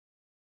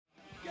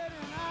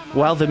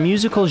While the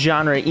musical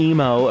genre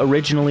emo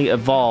originally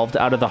evolved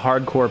out of the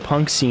hardcore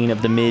punk scene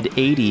of the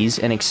mid-'80s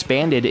and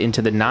expanded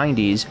into the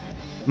 '90s,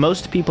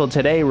 most people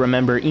today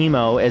remember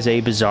emo as a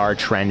bizarre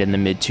trend in the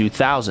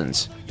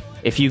mid-2000s.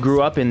 If you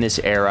grew up in this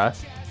era,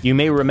 you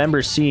may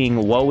remember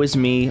seeing woe is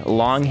me,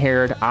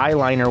 long-haired,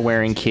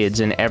 eyeliner-wearing kids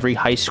in every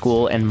high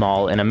school and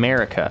mall in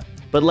America.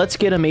 But let's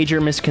get a major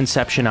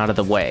misconception out of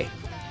the way.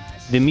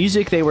 The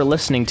music they were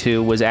listening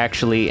to was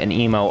actually an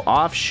emo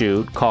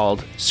offshoot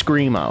called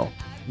screamo.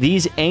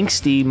 These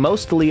angsty,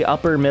 mostly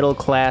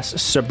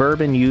upper-middle-class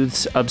suburban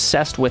youths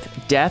obsessed with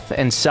death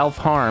and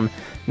self-harm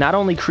not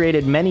only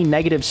created many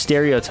negative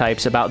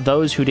stereotypes about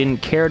those who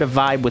didn't care to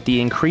vibe with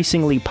the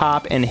increasingly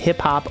pop and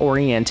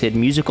hip-hop-oriented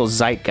musical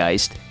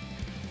zeitgeist,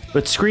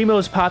 but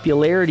screamo's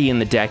popularity in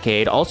the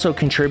decade also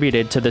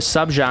contributed to the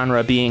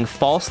subgenre being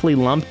falsely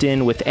lumped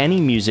in with any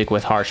music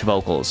with harsh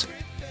vocals.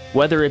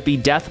 Whether it be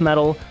death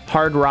metal,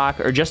 hard rock,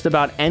 or just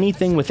about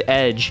anything with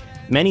edge,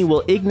 many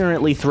will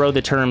ignorantly throw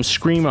the term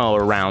screamo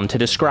around to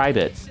describe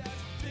it.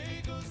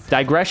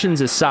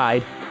 Digressions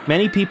aside,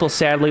 many people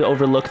sadly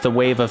overlook the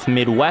wave of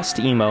Midwest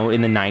emo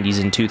in the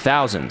 90s and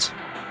 2000s.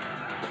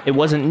 It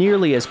wasn't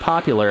nearly as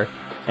popular,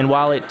 and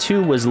while it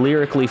too was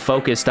lyrically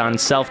focused on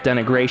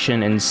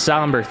self-denigration and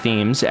somber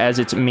themes as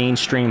its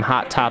mainstream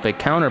Hot Topic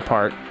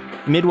counterpart,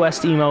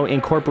 Midwest emo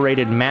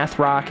incorporated math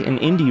rock and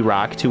indie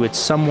rock to its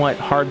somewhat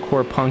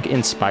hardcore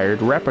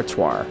punk-inspired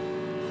repertoire,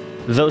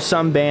 though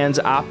some bands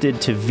opted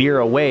to veer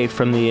away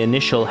from the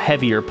initial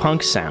heavier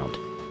punk sound.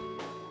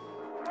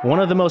 One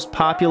of the most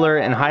popular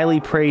and highly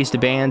praised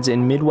bands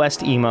in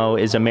Midwest emo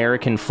is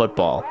American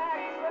Football.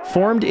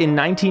 Formed in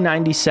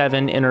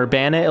 1997 in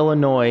Urbana,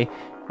 Illinois,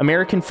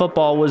 American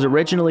Football was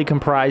originally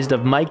comprised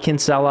of Mike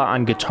Kinsella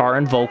on guitar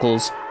and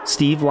vocals,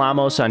 Steve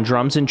Lamos on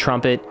drums and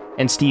trumpet,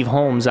 and Steve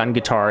Holmes on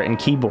guitar and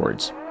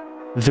keyboards.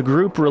 The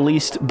group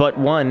released but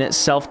one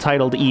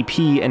self-titled EP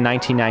in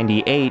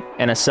 1998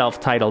 and a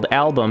self-titled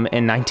album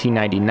in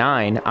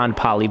 1999 on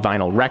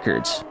Polyvinyl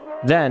Records,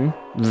 then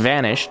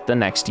vanished the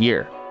next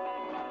year.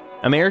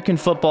 American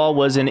Football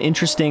was an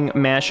interesting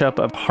mashup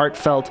of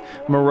heartfelt,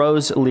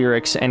 morose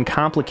lyrics and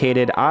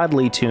complicated,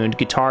 oddly tuned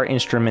guitar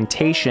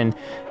instrumentation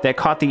that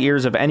caught the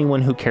ears of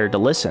anyone who cared to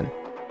listen.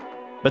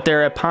 But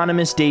their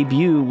eponymous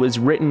debut was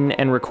written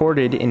and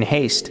recorded in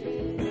haste.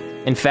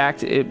 In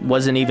fact, it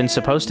wasn't even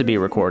supposed to be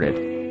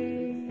recorded.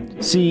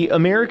 See,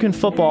 American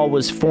Football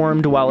was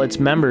formed while its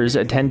members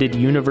attended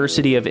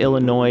University of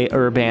Illinois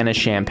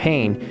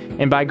Urbana-Champaign,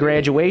 and by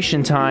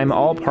graduation time,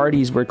 all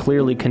parties were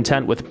clearly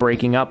content with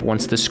breaking up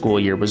once the school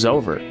year was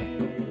over.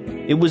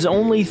 It was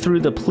only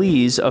through the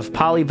pleas of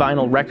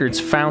Polyvinyl Records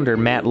founder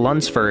Matt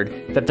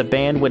Lunsford that the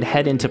band would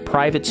head into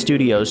private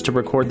studios to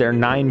record their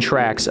 9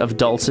 tracks of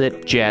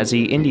dulcet,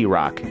 jazzy indie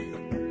rock.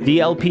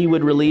 The LP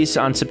would release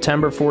on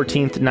September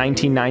 14,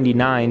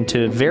 1999,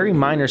 to very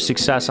minor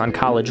success on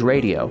college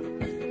radio.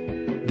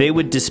 They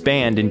would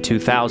disband in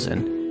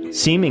 2000,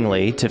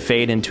 seemingly to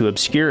fade into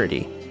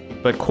obscurity.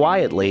 But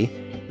quietly,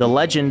 the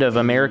legend of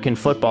American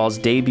Football's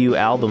debut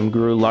album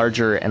grew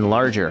larger and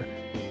larger,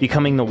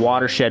 becoming the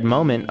watershed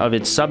moment of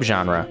its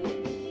subgenre,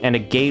 and a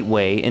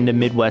gateway into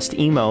Midwest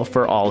emo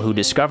for all who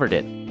discovered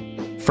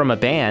it, from a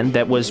band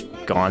that was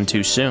gone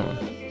too soon.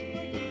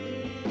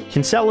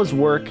 Kinsella's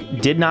work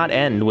did not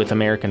end with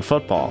American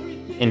Football.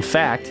 In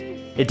fact,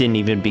 it didn't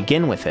even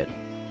begin with it.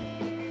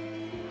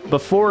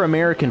 Before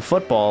American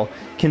Football,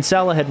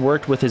 Kinsella had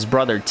worked with his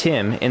brother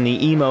Tim in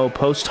the emo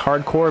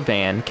post-hardcore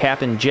band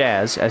Cap'n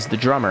Jazz as the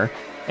drummer,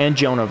 and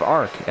Joan of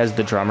Arc as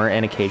the drummer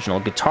and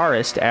occasional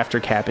guitarist after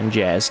Cap'n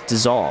Jazz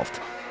dissolved.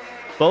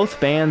 Both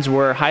bands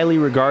were highly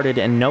regarded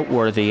and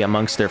noteworthy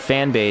amongst their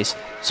fan base,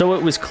 so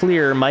it was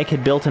clear Mike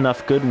had built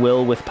enough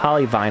goodwill with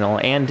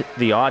Polyvinyl and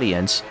the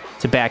audience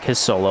to back his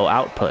solo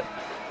output.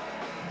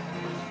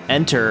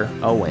 Enter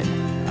Owen.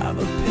 I've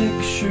a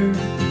picture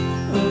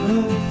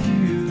of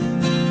you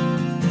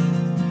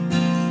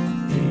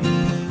in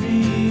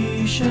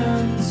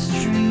Parisian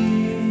Street.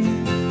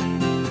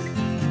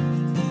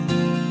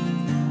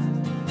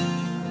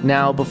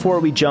 Now,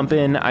 before we jump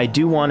in, I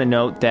do want to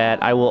note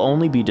that I will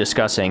only be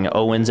discussing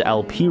Owen's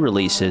LP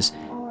releases,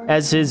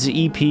 as his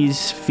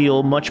EPs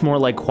feel much more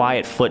like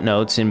quiet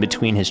footnotes in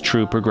between his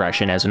true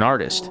progression as an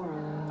artist.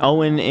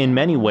 Owen, in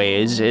many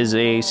ways, is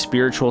a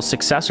spiritual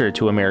successor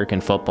to American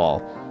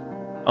Football.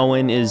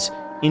 Owen is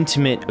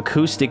intimate,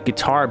 acoustic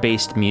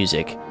guitar-based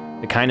music,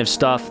 the kind of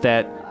stuff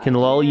that can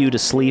lull you to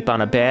sleep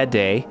on a bad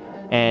day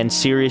and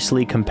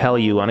seriously compel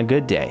you on a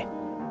good day.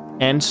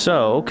 And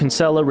so,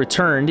 Kinsella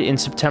returned in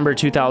September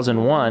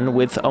 2001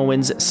 with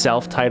Owen's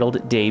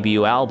self-titled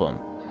debut album.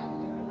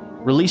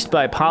 Released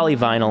by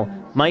Polyvinyl,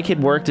 Mike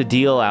had worked a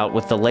deal out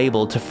with the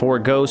label to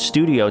forego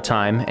studio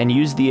time and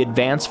use the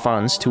advance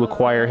funds to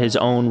acquire his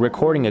own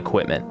recording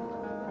equipment.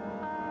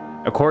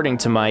 According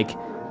to Mike,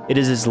 it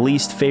is his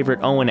least favorite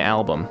Owen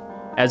album,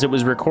 as it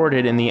was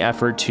recorded in the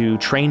effort to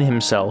train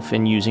himself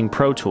in using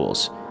Pro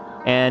Tools,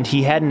 and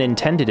he hadn't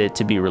intended it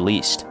to be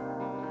released.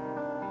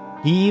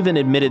 He even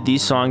admitted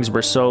these songs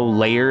were so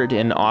layered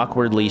and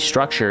awkwardly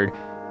structured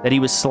that he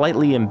was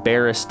slightly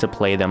embarrassed to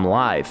play them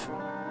live.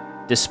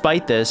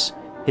 Despite this,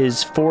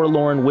 his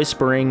forlorn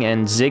whispering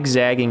and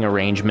zigzagging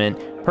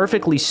arrangement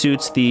perfectly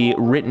suits the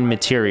written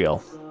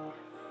material.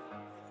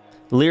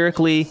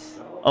 Lyrically,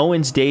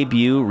 Owen's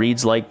debut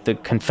reads like the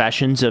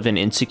confessions of an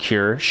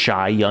insecure,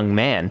 shy young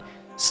man,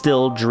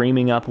 still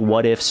dreaming up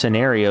what-if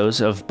scenarios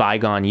of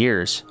bygone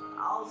years.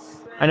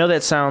 I know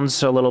that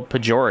sounds a little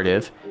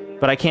pejorative,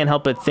 but I can't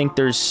help but think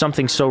there's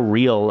something so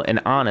real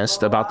and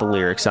honest about the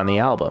lyrics on the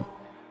album.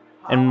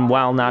 And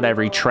while not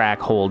every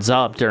track holds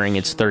up during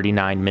its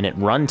 39-minute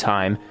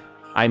runtime,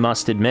 I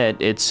must admit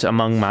it's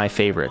among my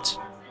favorites.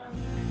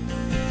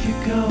 If you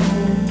go,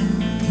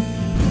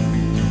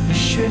 you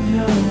should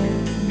know.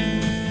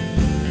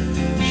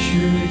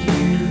 Should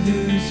you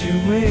lose your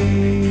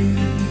way?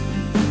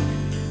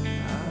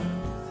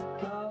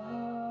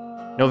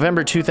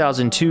 November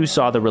 2002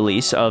 saw the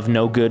release of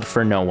No Good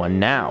for No One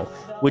Now,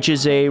 which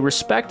is a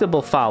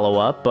respectable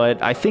follow-up,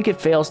 but I think it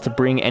fails to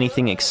bring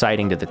anything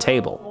exciting to the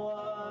table.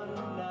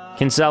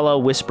 Kinsella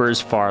whispers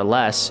far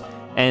less,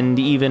 and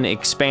even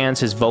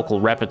expands his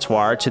vocal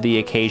repertoire to the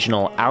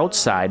occasional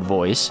outside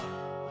voice,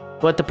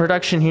 but the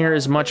production here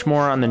is much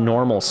more on the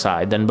normal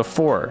side than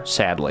before,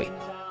 sadly.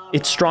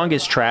 Its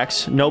strongest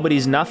tracks,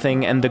 Nobody's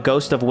Nothing and The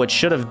Ghost of What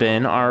Should Have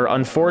Been, are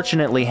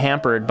unfortunately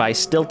hampered by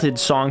stilted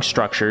song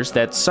structures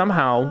that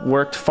somehow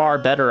worked far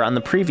better on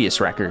the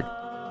previous record.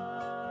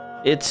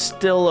 It's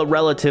still a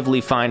relatively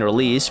fine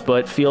release,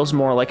 but feels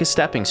more like a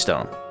stepping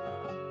stone.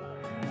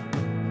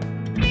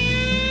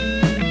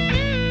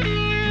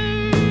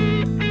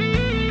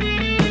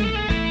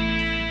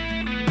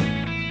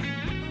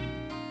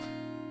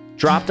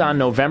 Dropped on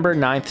November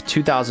 9th,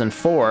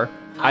 2004,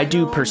 I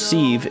Do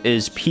Perceive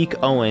is peak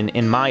Owen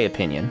in my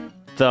opinion,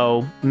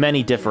 though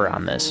many differ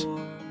on this.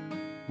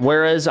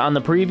 Whereas on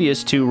the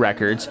previous two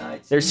records,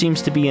 there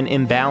seems to be an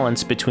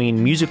imbalance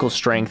between musical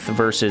strength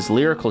versus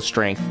lyrical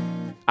strength,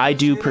 I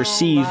Do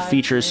Perceive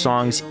features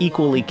songs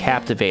equally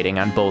captivating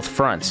on both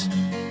fronts.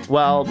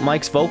 While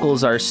Mike's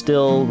vocals are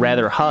still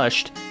rather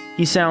hushed,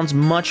 he sounds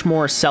much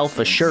more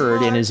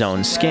self-assured in his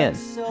own skin.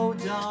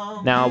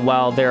 Now,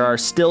 while there are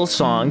still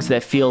songs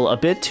that feel a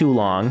bit too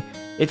long,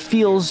 it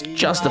feels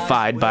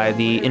justified by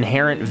the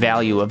inherent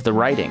value of the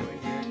writing.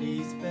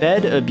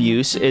 Bed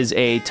Abuse is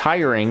a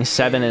tiring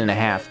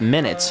 7.5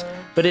 minutes,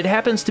 but it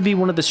happens to be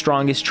one of the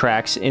strongest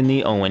tracks in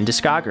the Owen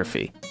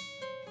discography.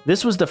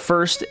 This was the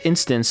first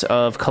instance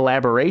of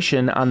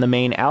collaboration on the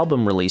main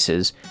album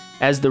releases,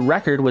 as the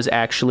record was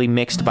actually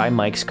mixed by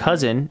Mike's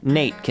cousin,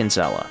 Nate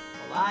Kinsella.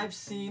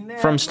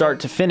 From start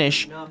to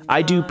finish,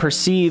 I Do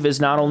Perceive is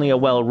not only a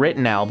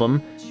well-written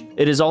album,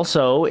 it is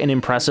also an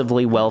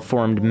impressively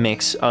well-formed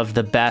mix of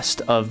the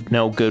best of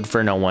No Good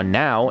for No One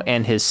Now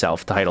and his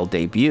self-titled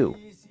debut.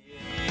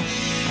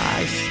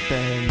 I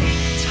spend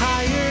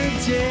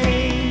tired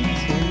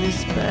days in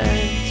this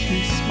bed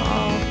too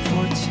small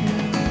for two.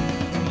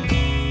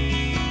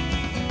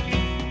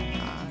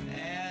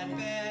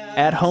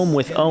 At Home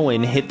with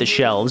Owen hit the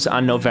shelves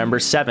on November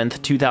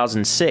 7th,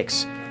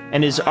 2006,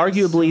 and is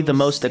arguably the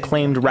most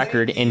acclaimed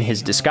record in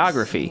his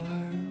discography,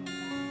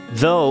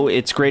 though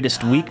its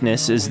greatest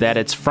weakness is that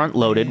it's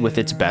front-loaded with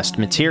its best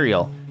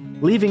material,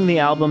 leaving the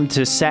album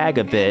to sag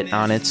a bit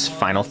on its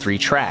final 3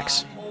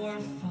 tracks.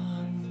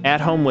 At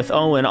Home with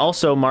Owen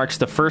also marks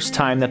the first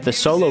time that the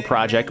solo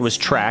project was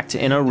tracked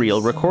in a real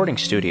recording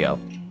studio.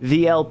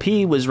 The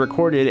LP was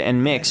recorded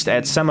and mixed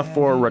at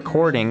Semaphore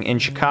Recording in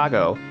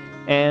Chicago,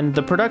 and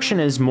the production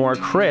is more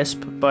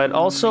crisp, but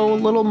also a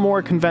little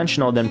more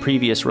conventional than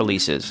previous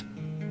releases.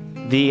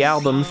 The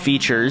album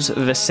features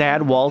The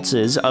Sad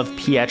Waltzes of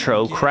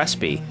Pietro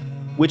Crespi,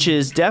 which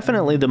is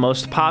definitely the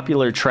most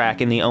popular track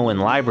in the Owen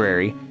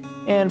library,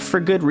 and for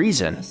good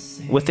reason.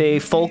 With a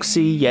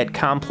folksy yet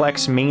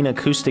complex main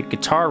acoustic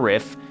guitar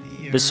riff,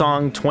 the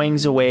song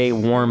twangs away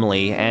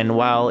warmly, and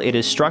while it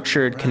is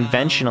structured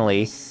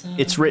conventionally,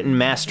 it's written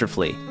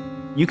masterfully.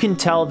 You can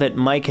tell that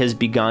Mike has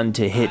begun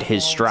to hit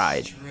his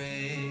stride.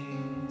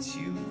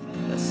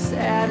 The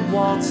sad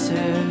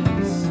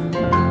waltzes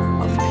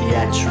of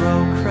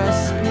Pietro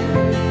Crespi.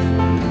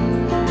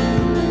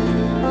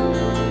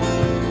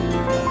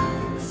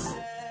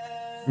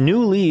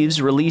 New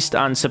Leaves released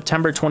on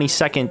September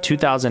 22,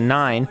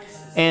 2009,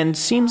 and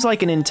seems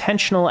like an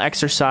intentional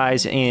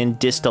exercise in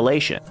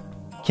distillation.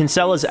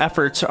 Kinsella's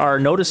efforts are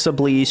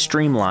noticeably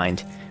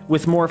streamlined,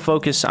 with more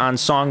focus on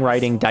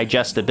songwriting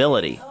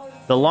digestibility.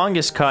 The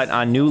longest cut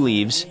on New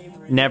Leaves,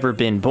 Never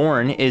Been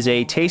Born, is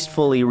a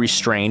tastefully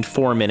restrained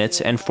 4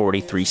 minutes and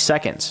 43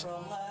 seconds.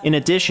 In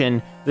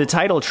addition, the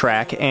title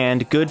track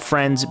and Good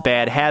Friends,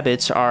 Bad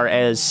Habits are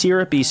as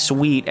syrupy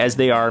sweet as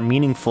they are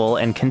meaningful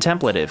and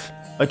contemplative.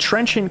 A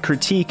trenchant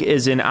critique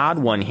is an odd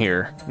one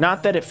here.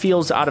 Not that it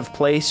feels out of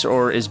place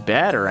or is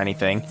bad or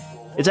anything.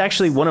 It's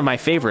actually one of my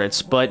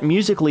favorites, but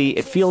musically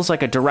it feels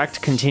like a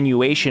direct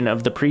continuation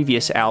of the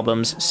previous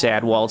album's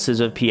Sad Waltzes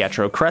of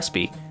Pietro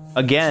Crespi,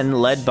 again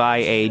led by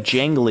a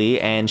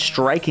jangly and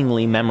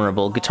strikingly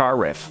memorable guitar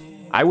riff.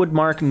 I would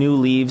mark New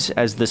Leaves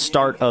as the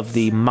start of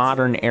the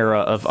modern era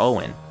of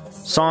Owen.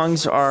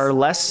 Songs are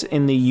less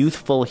in the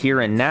youthful here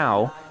and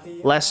now,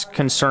 less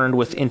concerned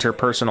with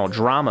interpersonal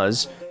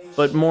dramas,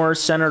 but more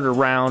centered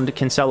around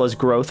Kinsella's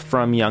growth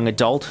from young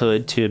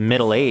adulthood to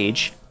middle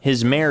age,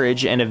 his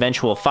marriage and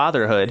eventual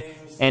fatherhood,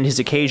 and his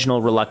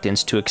occasional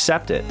reluctance to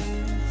accept it.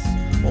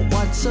 Well,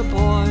 what's a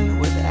boy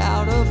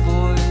without a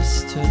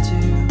voice to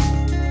do?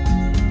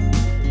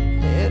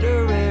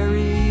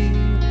 Literary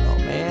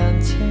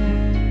romantics.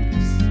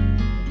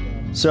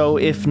 So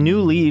if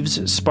New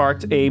Leaves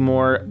sparked a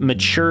more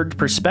matured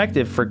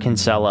perspective for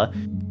Kinsella,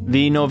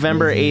 the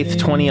November 8th,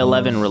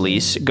 2011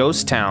 release,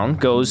 Ghost Town,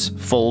 goes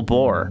full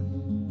bore.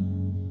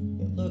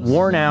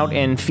 Worn out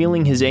and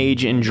feeling his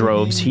age in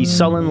droves, he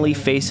sullenly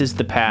faces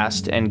the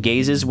past and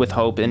gazes with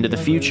hope into the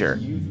future.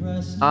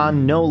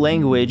 On No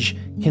Language,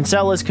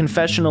 Kinsella's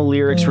confessional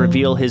lyrics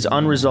reveal his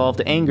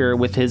unresolved anger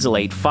with his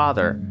late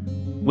father.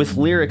 With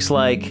lyrics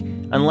like,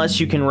 "Unless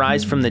you can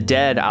rise from the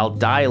dead, I'll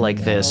die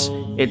like this,"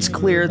 it's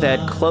clear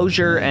that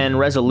closure and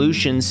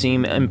resolution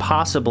seem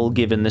impossible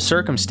given the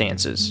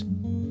circumstances.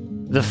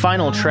 The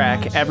final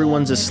track,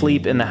 Everyone's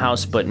Asleep in the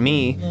House But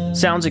Me,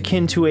 sounds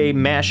akin to a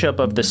mashup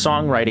of the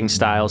songwriting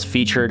styles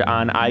featured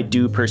on I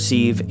Do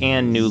Perceive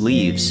and New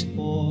Leaves.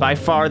 By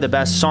far the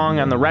best song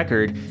on the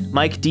record,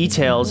 Mike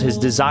details his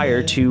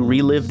desire to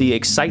relive the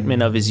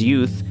excitement of his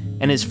youth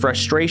and his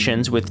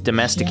frustrations with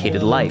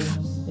domesticated life.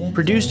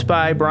 Produced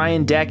by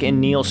Brian Deck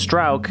and Neil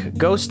Strauch,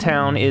 Ghost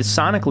Town is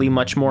sonically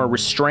much more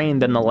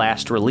restrained than the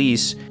last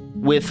release,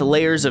 with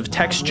layers of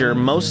texture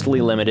mostly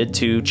limited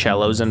to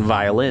cellos and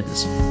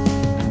violins.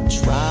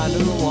 Try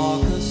to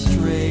walk a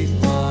straight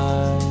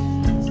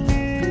line,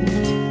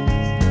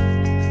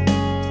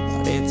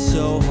 but it's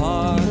so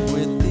hard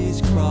with these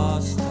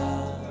cross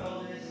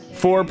lines.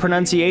 For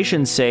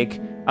pronunciation's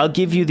sake, I'll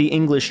give you the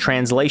English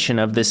translation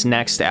of this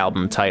next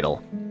album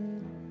title.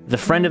 The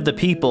Friend of the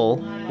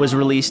People was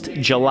released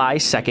July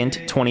 2nd,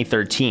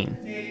 2013.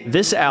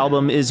 This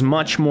album is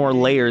much more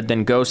layered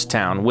than Ghost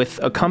Town, with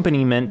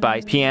accompaniment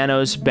by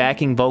pianos,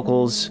 backing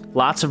vocals,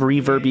 lots of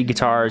reverby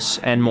guitars,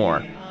 and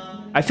more.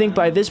 I think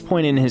by this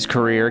point in his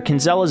career,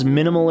 Kinsella's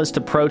minimalist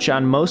approach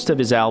on most of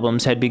his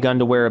albums had begun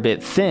to wear a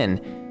bit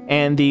thin,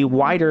 and the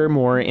wider,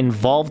 more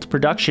involved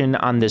production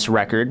on this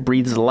record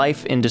breathes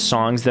life into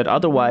songs that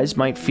otherwise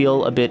might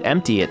feel a bit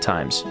empty at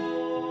times.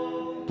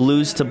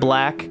 Blues to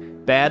Black,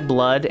 Bad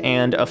Blood,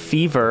 and A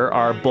Fever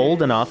are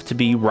bold enough to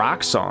be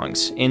rock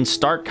songs, in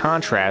stark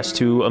contrast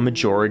to a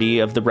majority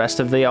of the rest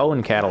of the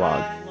Owen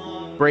catalog.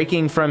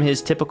 Breaking from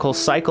his typical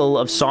cycle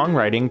of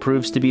songwriting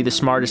proves to be the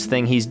smartest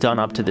thing he's done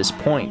up to this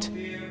point.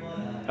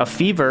 A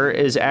Fever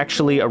is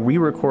actually a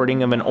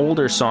re-recording of an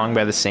older song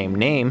by the same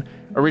name,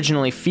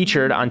 originally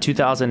featured on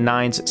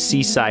 2009's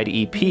Seaside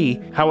EP,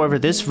 however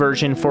this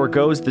version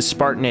forgoes the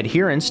Spartan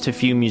adherence to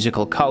few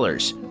musical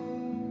colors.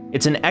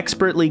 It's an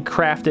expertly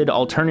crafted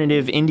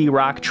alternative indie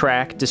rock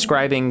track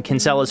describing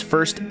Kinsella's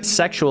first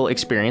sexual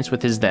experience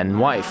with his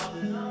then-wife.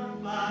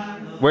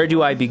 Where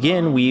Do I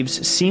Begin weaves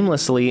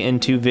seamlessly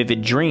into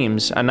Vivid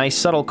Dreams, a nice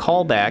subtle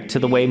callback to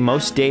the way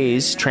Most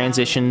Days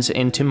transitions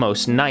into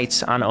Most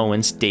Nights on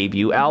Owen's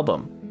debut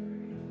album.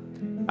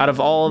 Out of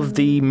all of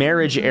the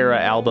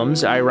marriage-era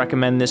albums, I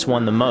recommend this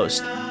one the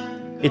most.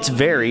 It's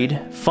varied,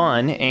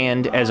 fun,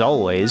 and, as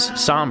always,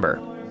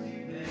 somber.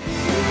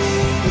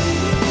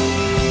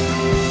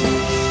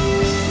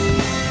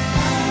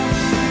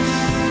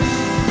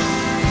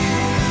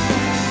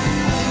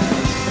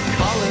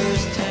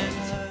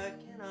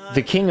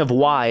 The King of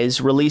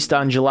Wise, released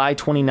on July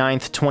 29,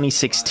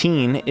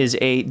 2016, is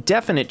a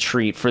definite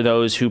treat for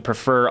those who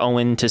prefer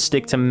Owen to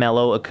stick to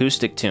mellow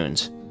acoustic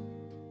tunes.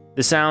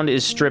 The sound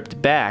is stripped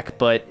back,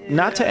 but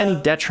not to any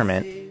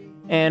detriment,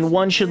 and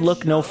one should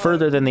look no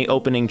further than the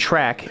opening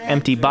track,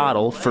 Empty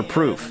Bottle, for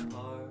proof.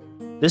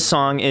 This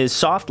song is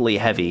softly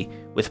heavy,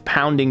 with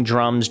pounding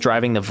drums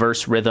driving the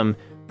verse rhythm,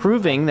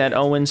 proving that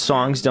Owen's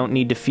songs don't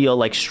need to feel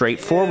like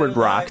straightforward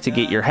rock to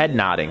get your head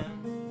nodding.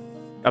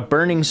 A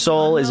Burning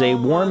Soul is a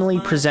warmly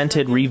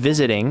presented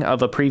revisiting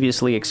of a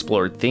previously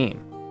explored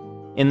theme.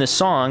 In the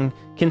song,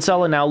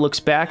 Kinsella now looks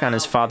back on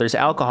his father's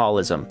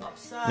alcoholism,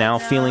 now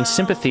feeling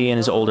sympathy in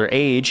his older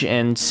age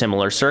and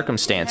similar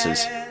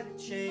circumstances.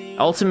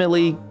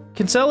 Ultimately,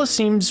 Kinsella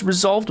seems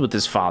resolved with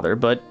his father,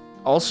 but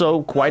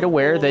also quite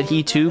aware that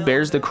he too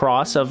bears the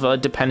cross of a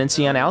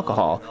dependency on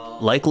alcohol,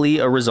 likely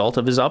a result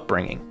of his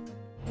upbringing.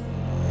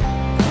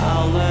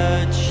 I'll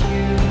let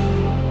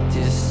you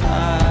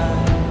decide.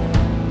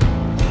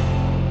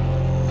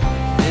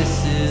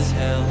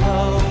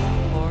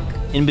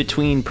 In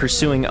between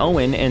pursuing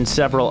Owen and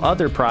several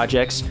other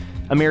projects,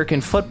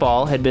 American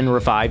Football had been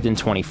revived in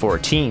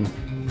 2014,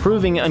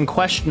 proving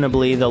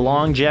unquestionably the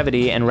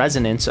longevity and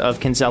resonance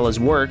of Kinsella's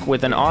work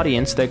with an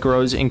audience that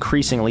grows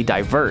increasingly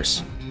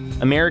diverse.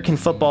 American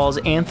Football's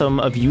anthem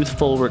of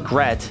youthful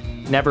regret,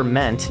 Never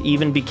Meant,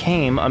 even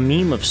became a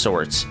meme of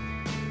sorts.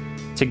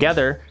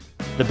 Together,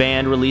 the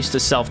band released a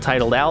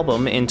self-titled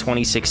album in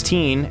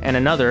 2016 and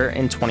another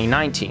in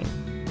 2019.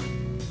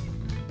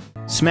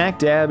 Smack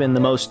dab in the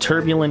most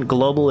turbulent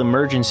global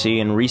emergency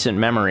in recent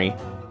memory,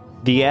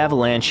 the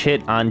avalanche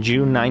hit on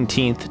June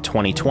 19,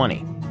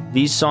 2020.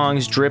 These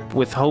songs drip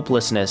with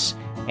hopelessness,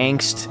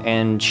 angst,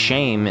 and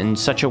shame in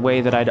such a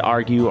way that I'd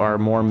argue are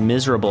more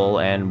miserable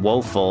and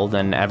woeful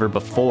than ever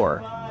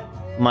before.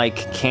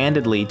 Mike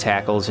candidly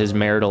tackles his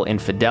marital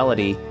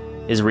infidelity,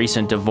 his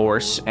recent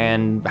divorce,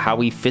 and how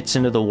he fits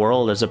into the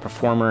world as a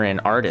performer and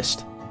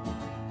artist.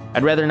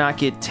 I'd rather not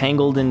get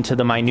tangled into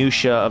the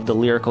minutia of the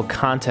lyrical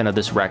content of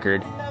this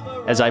record,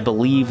 as I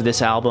believe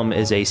this album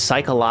is a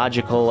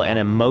psychological and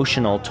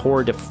emotional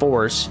tour de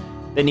force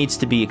that needs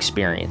to be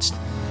experienced.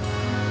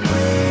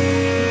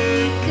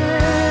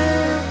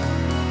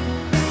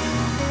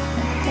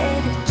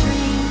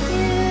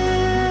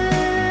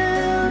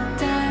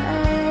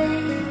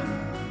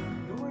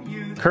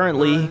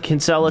 Currently,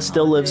 Kinsella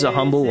still lives a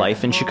humble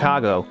life in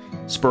Chicago,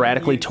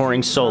 sporadically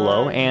touring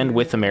solo and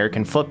with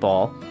American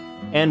football,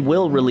 and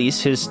will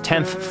release his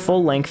 10th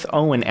full-length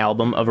Owen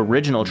album of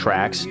original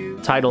tracks,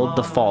 titled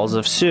The Falls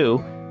of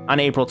Sioux, on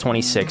April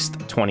 26,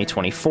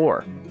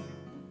 2024.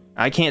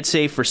 I can't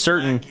say for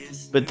certain,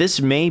 but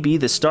this may be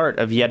the start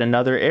of yet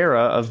another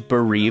era of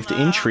bereaved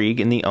intrigue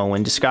in the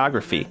Owen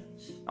discography.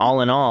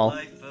 All in all,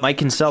 Mike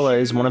Kinsella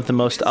is one of the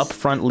most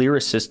upfront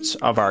lyricists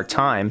of our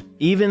time,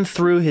 even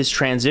through his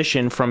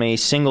transition from a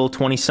single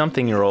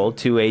 20-something-year-old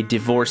to a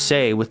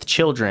divorcee with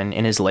children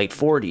in his late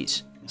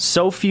 40s.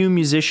 So few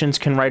musicians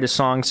can write a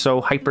song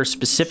so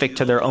hyper-specific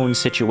to their own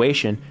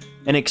situation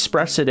and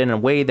express it in a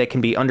way that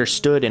can be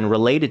understood and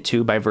related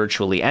to by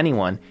virtually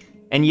anyone,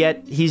 and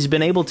yet he's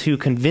been able to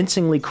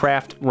convincingly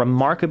craft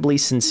remarkably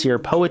sincere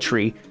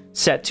poetry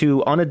set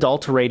to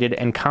unadulterated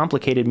and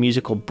complicated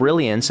musical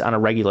brilliance on a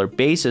regular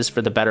basis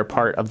for the better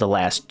part of the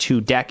last 2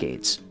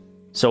 decades.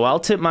 So I'll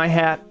tip my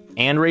hat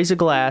and raise a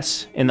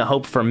glass in the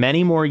hope for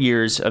many more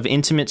years of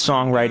intimate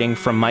songwriting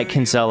from Mike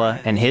Kinsella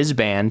and his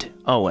band,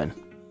 Owen.